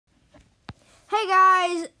Hey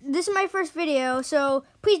guys, this is my first video, so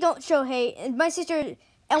please don't show hate. And my sister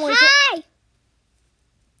Emily. Hi.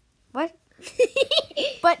 What?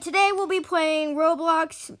 But today we'll be playing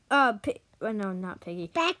Roblox. No, not Piggy.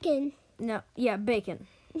 Bacon. No, yeah, bacon.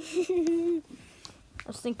 I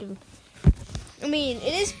was thinking. I mean,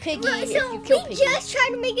 it is Piggy. Right, if so you kill we Piggy. just tried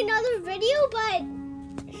to make another video, but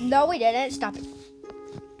No, we didn't. Stop it.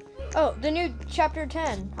 Oh, the new chapter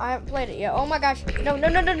 10. I haven't played it yet. Oh my gosh. No.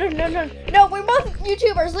 No, we're both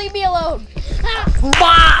YouTubers. Leave me alone. Wait,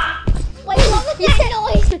 what was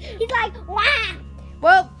that noise? He's like, wah.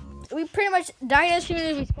 Well, we pretty much died as soon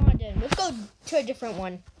as we spawned in. Let's go to a different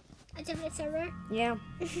one. A different server? Yeah.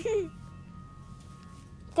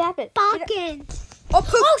 Stop it. Bacon.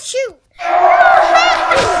 Oh, shoot.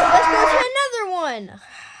 Let's go to another one.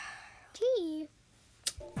 Gee.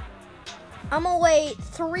 I'm gonna wait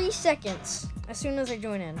 3 seconds as soon as I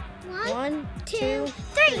join in. One, two,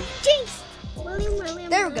 3. Jinx. William.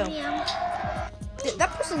 There we go. William. That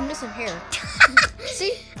person's missing hair.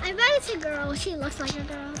 See? I bet it's a girl. She looks like a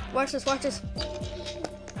girl. Watch this. Bye-bye.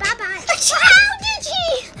 How did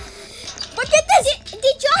she? Look at this.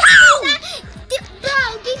 Did y'all see that?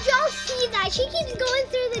 Bro, did y'all see that? She keeps going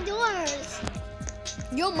through the doors.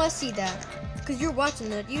 You must see that because you're watching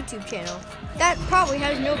the YouTube channel. That probably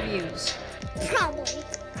has no views. Probably.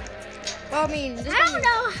 Well, I mean, I don't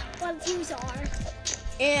know what views are.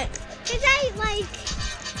 And Because I,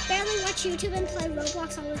 barely watch YouTube and play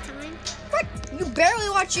Roblox all the time. what? You barely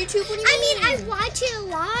watch YouTube? What do you mean? I watch it a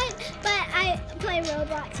lot, but I play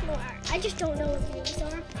Roblox more. I just don't know what views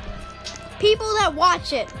are. People that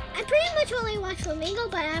watch it. I pretty much only watch Flamingo,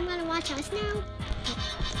 but I'm going to watch us now.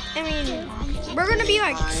 I mean, we're gonna be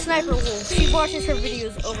like Sniper Wolf. She watches her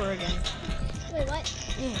videos over again. Wait,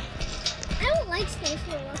 what? Yeah. I don't like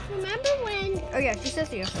Sniper Wolf. Remember when... Oh yeah, she says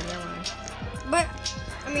the other one. But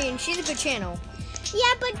I mean, she's a good channel.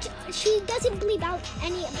 Yeah, but she doesn't bleep out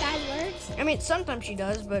any bad words. I mean, sometimes she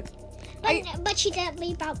does, but But she didn't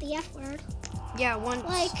bleep out the F word. yeah, once.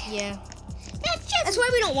 Like- Yeah. That's That's why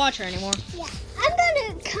we don't watch her anymore. Yeah. I'm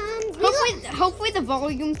gonna come... Hopefully the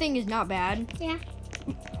volume thing is not bad. Yeah.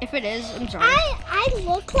 If it is, I'm sorry. I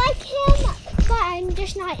look like him, but I'm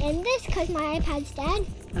just not in this because my iPad's dead.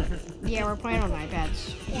 Yeah, we're playing on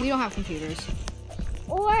iPads. Yeah. We don't have computers.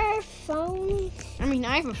 Or phones. I mean,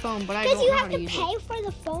 I have a phone, but I don't Because you know how have to to use pay for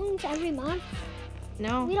the phones every month. it.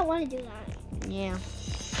 No. We don't want to do that. Yeah.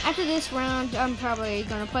 After this round, I'm probably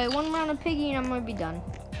gonna play one round of Piggy, and I'm gonna be done.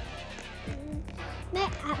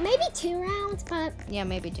 Maybe 2 rounds, but Yeah,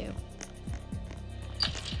 maybe 2.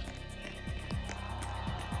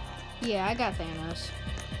 Yeah, I got Thanos.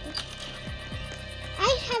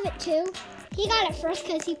 I have it too. He got it first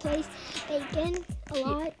because he plays Bacon a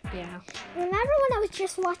lot. Yeah. Remember when I was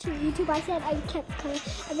just watching YouTube, I said I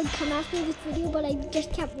would come after this video, but I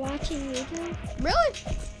just kept watching YouTube. Really?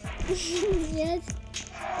 Yes.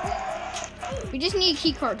 We just need a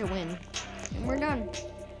key card to win, and we're done.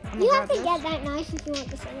 I'm You gonna have to grab get that knife if you want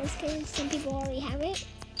the finish, because some people already have it. this.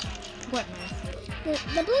 What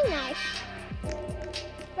knife? The blue knife.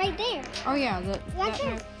 Right there. Oh yeah, Right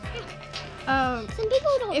there. knife. Some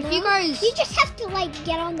people don't If know. you guys- You just have to,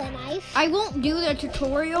 get on the knife. I won't do the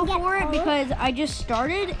tutorial Get for it all? because I just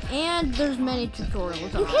started, and there's many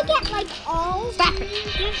tutorials. You can get, all of Stop them.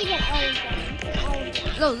 it. You have to get all of them. All of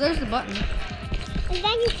them. Oh, there's the button. And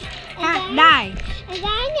then you... Die. And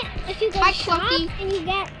then if you go Hi, shop Clucky. and you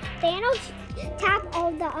get Thanos, tap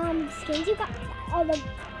all the skins you got, all the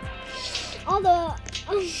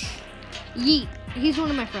Yeet. He's one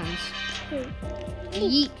of my friends.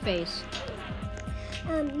 Yeet face.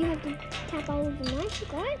 you have to tap all of the knives you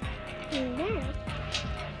got in there.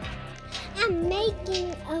 I'm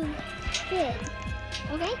making a vid.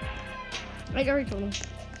 Okay? I already told him.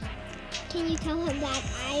 Can you tell him that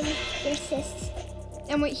I'm your sis?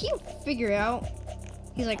 And wait, he'll figure it out.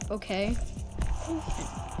 He's like, okay.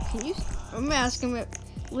 Can you? I'm gonna ask him it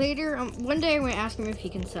later. One day I'm gonna ask him if he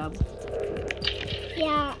can sub.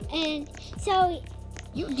 Yeah, and so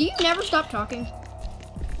Do you never stop talking?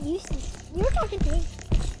 you're talking to me.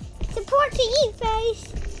 Support to eat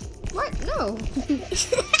face. What? No.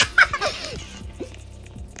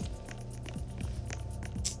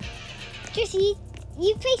 Just eat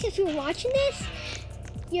face if you're watching this.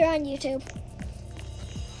 You're on YouTube.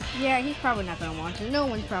 Yeah, he's probably not gonna watch it. No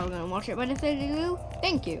one's probably gonna watch it. But if they do,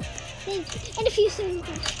 thank you. Thank you. And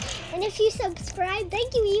if you subscribe,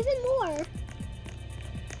 thank you even more.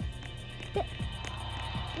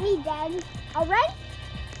 Me, Daddy. All right?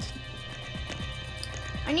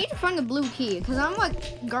 I need to find the blue key because I'm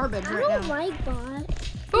like garbage I right don't now. like that.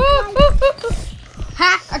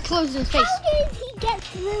 Ha! I closed his face. How did he get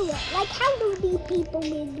through it. Like, how do these people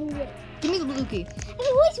do it? Give me the blue key. I've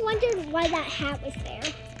always wondered why that hat was there.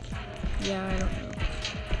 Yeah, I don't know.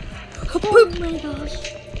 Oh my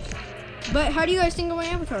gosh. But how do you guys think of my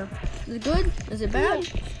avatar? Is it good? Is it bad?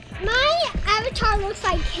 Yeah. My avatar looks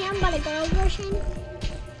like him, but a girl version.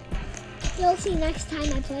 You'll see next time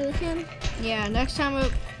I play with him. Yeah, next time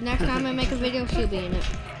I make a video, she'll be in it.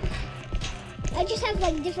 I just have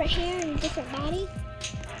like different hair and different body.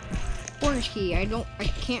 Orange key. I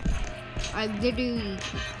literally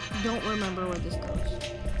don't remember where this goes.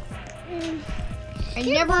 I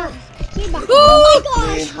never. Oh my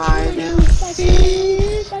gosh!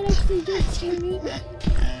 That actually just scared me.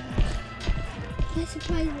 That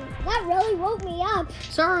surprised me. That really woke me up.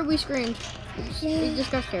 Sorry, we screamed. We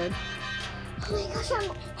just got scared. Oh my gosh!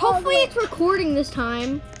 Hopefully it's recording this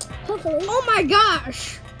time. Hopefully. Oh my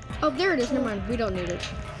gosh! Oh, there it is. Never mind. We don't need it.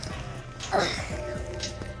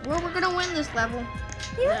 Well, we're gonna win this level.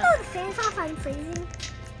 Even though the fan's off, I'm freezing.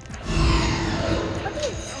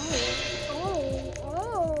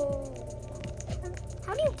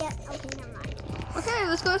 How do you get? Okay, never mind. Okay,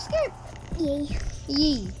 let's go escape. Yay.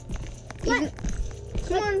 Yee. What?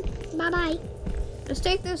 Come on. Bye bye. Let's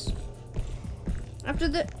take this. After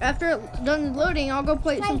it's done loading, I'll go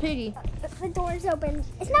play some piggy. The door's open.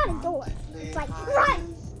 It's not a door. It's like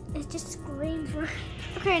run. It just screams run.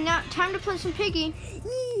 Okay, now time to play some piggy.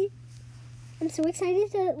 I'm so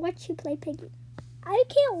excited to watch you play piggy. I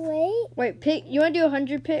can't wait. Wait, you want to do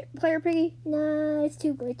 100-player piggy? No, it's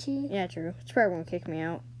too glitchy. Yeah, true. It's probably gonna kick me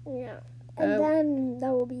out. Yeah, and then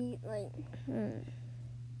that will be like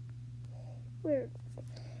weird.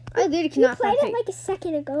 I literally You cannot played find it like a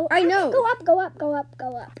second ago. I know. Go up, go up, go up,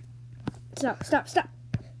 go up. Stop.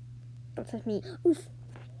 Don't touch me. Oof.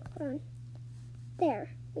 Hold on. There.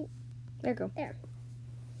 Wait, There you go. there.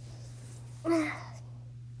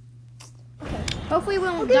 Hopefully we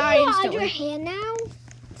won't I'll die give you instantly. your hand now,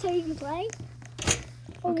 so you can play.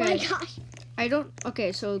 Oh Okay. my gosh.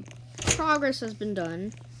 Okay, so progress has been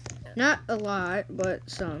done. Not a lot, but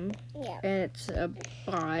some. Yeah. And it's a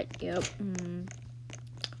bot. Yep.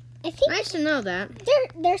 I think Nice to know that.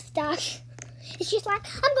 they're stuck. It's just like,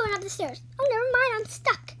 I'm going up the stairs. Oh, never mind. I'm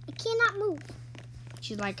stuck. I cannot move.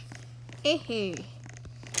 She's like, hey.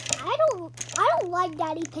 I don't like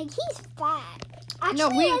Daddy Pig. He's fat.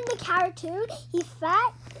 Actually, in the cartoon, he's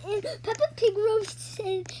fat. And Peppa Pig roasts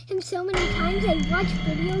him so many times. I watch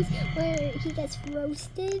videos where he gets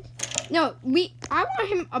roasted. No, I want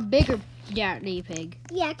him a bigger Daddy Pig.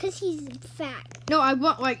 Yeah, because he's fat. No, I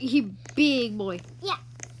want he big boy. Yeah.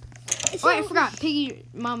 So, I forgot. Piggy,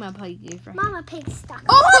 Mama Pig is right. Mama Pig's stuck.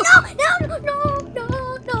 Oh! No.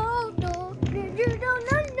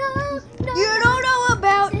 You don't know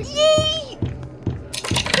about Yee!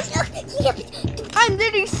 I'm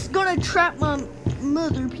literally gonna trap my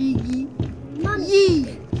mother piggy. Mom.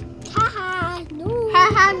 Yee! Haha, noob.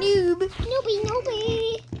 Haha, noob.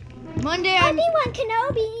 Noobie. Monday I'm... Obi-Wan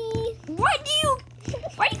Kenobi. Why do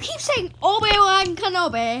you keep saying Obi-Wan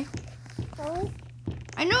Kenobi? Oh.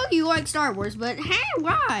 I know you like Star Wars, but hey,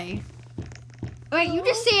 why? Wait, you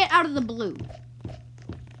just say it out of the blue.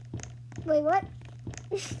 Wait, what?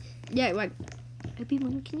 Yeah, like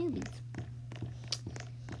Obi-Wan Kenobi.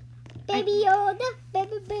 Baby Yoda.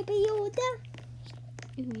 Baby Yoda.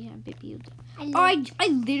 Ooh, yeah, Baby Yoda. I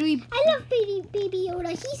literally... I love baby Yoda.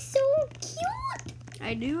 He's so cute.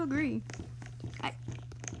 I do agree.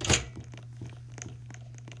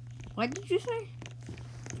 What did you say?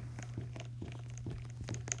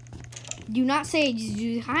 Do not say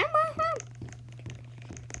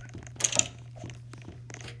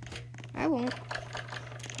I won't.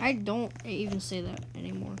 I don't even say that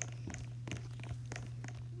anymore.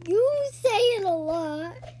 You say it a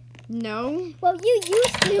lot. No. Well, you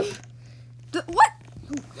used to. What?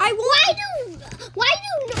 I won't. Why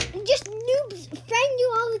do just noobs friend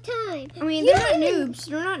you all the time? I mean, You they're not don't even- noobs.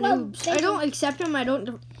 They're not Well, noobs. they I don't can- accept them. I don't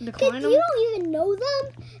Because decline them. you don't even know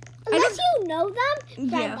them. Unless you know them,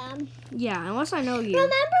 friend Yeah. them. Yeah, unless I know you. Remember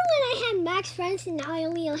when I had max friends and now I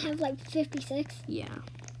only have like 56? Yeah.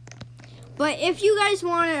 But if you guys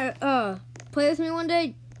want to play with me one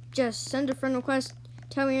day, just send a friend request.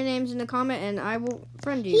 Tell me your names in the comment, and I will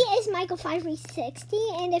friend He you. is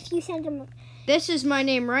Michael5360, and if you send him, This is my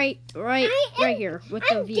name right here with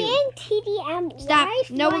the I'm view. Dan TDM. Stop.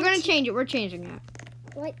 Wife No, we're gonna 1. change it. We're changing that.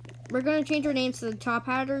 What? We're gonna change our names to the Top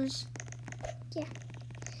Hatters.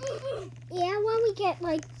 Yeah, when we get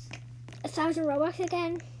like 1,000 Robux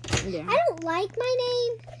again. Yeah. I don't like my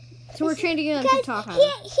name. So we're changing it to Because Top Hatters.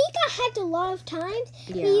 he got hacked a lot of times.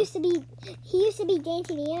 Yeah. He used to be Dan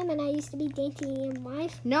TDM, and I used to be Dan TDM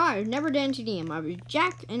wife. No, I was never Dan TDM. I was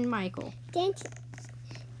Jack and Michael.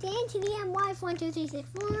 Dan to the M wife 1 2 3 6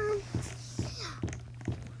 4.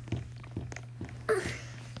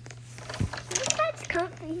 That's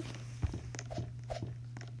comfy.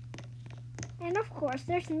 And of course,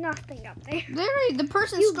 there's nothing up there. Literally, the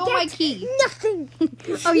person stole my key. Nothing.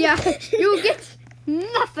 Oh yeah, you get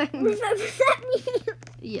nothing. What does that mean?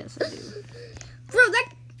 Yes, I do. Bro, that.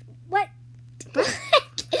 What? Did you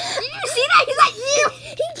see that? He's like, yeah.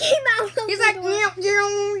 He came out. He's like,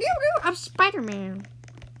 yeah. I'm Spider-Man.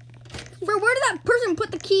 Bro, where did that person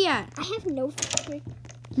put the key at? I have no favorite.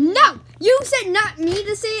 No, you said not me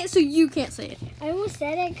to say it, so you can't say it. I almost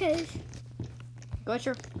said it because.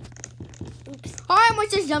 Gotcha. Oops. I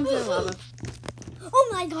almost just jumped in the lava. Oh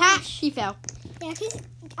my gosh. Ha! He fell. Yeah, because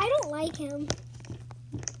I don't like him.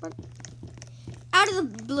 Out of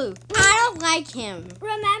the blue. I don't like him.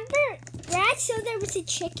 Remember, Brad said there was a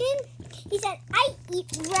chicken? He said, I eat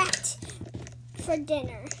rat for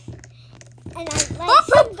dinner. And I like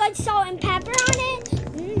some good salt and pepper on it.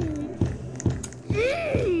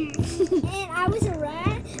 And I was a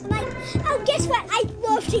rat. I'm like, oh, guess what? I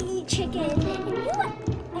love to eat chicken.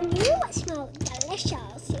 And you smell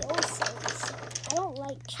delicious. You also, I don't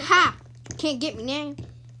like chicken. Ha! Can't get me now.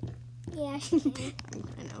 Yeah, she can.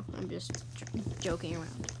 I know. I'm just joking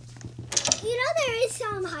around. You know there is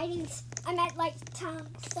some hiding. I meant like some.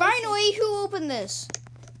 Finally, who opened this?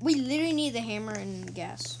 We literally need the hammer and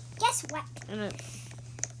gas. Guess what?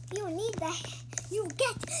 You need that. You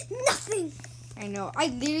get nothing. I know. I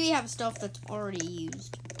literally have stuff that's already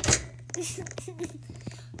used.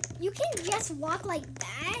 You can just walk like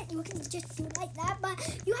that. You can just do it like that, but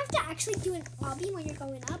you have to actually do an obby when you're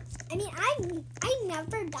going up. I mean, I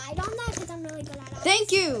never died on that because I'm really good at it.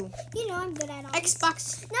 Thank you. You know I'm good at it.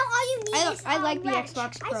 Xbox. Now all you need is I like the wrench.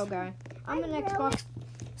 Xbox Pro guy. I'm an really- Xbox.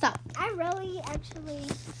 Stop. I really actually.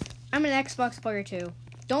 I'm an Xbox player too.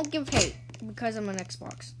 Don't give hate because I'm an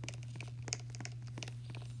Xbox.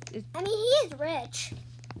 I mean, he is rich.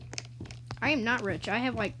 I am not rich. I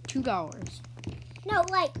have like $2. No,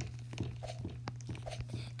 like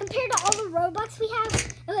compared to all the Robux we have,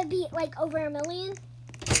 it would be like over $1 million.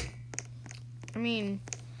 I mean,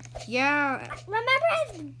 yeah. Remember,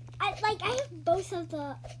 I have both of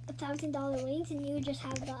the $1,000 wings, and you just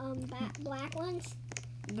have the black ones.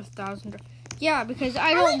 The 1,000. Yeah, because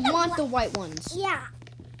I don't want the white ones. Yeah,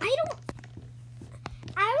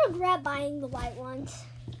 I regret buying the white ones.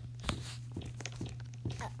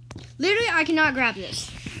 Literally, I cannot grab this.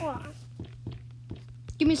 Hold on.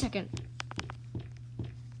 Give me a second.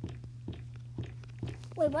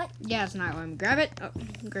 Wait, what? Yeah, it's not letting me grab it. Oh,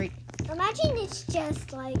 great. Imagine it's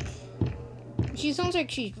just like. She sounds like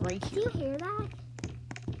she's right Do here. you hear that?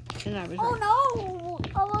 And I was Oh right. no!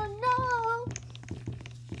 Oh no!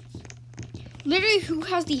 Literally, who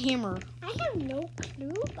has the hammer? I have no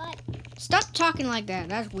clue, but. Stop talking like that.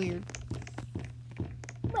 That's weird.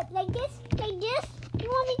 What, like this? Like this? You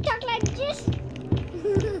want me to talk like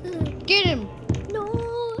this? Get him. No,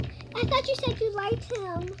 I thought you said you liked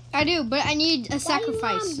him. I do, but I need a sacrifice.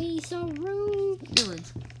 Why you gonna be so rude? You're rude.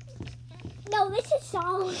 No, this is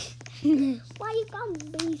song. Why you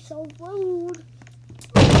gonna be so rude?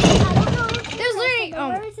 I don't know. There's literally.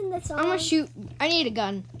 The words in the song. I'm gonna shoot. I need a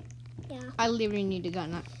gun. Yeah. I literally need a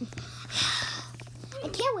gun. I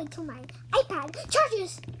can't wait till my iPad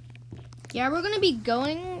charges. Yeah, we're gonna be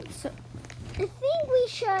going. So I think we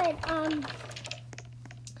should.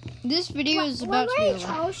 this video is about to be when we're in over.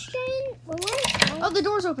 Charleston, Oh, the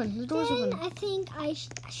door's open. The door's then open. I think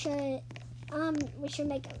should. We should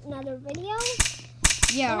make another video.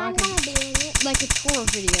 Yeah, And I'm like gonna be in it. a tour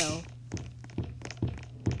video.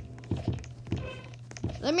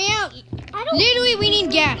 Let me out. I don't. Literally, we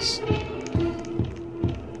need gas.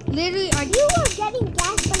 Literally, You were getting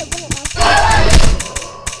gas, but it wouldn't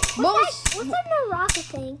work. Most What's that Morocco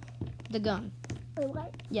thing? the gun. Wait,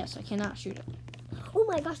 what? Yes, I cannot shoot it. Oh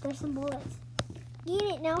my gosh, there's some bullets. Get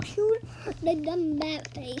it now, shoot the dumb bat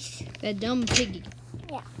face. That dumb piggy.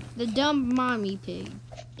 Yeah. The dumb mommy pig.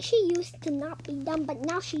 She used to not be dumb, but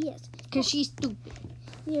now she is. Cause she's stupid.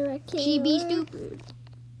 You're a kid. She be stupid.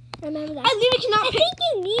 Remember that. I literally cannot I pick. think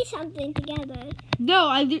you need something together. No,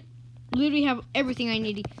 I literally have everything I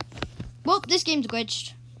need. Well, this game's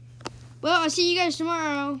glitched. Well, I'll see you guys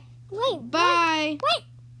tomorrow. Wait. Bye. Wait.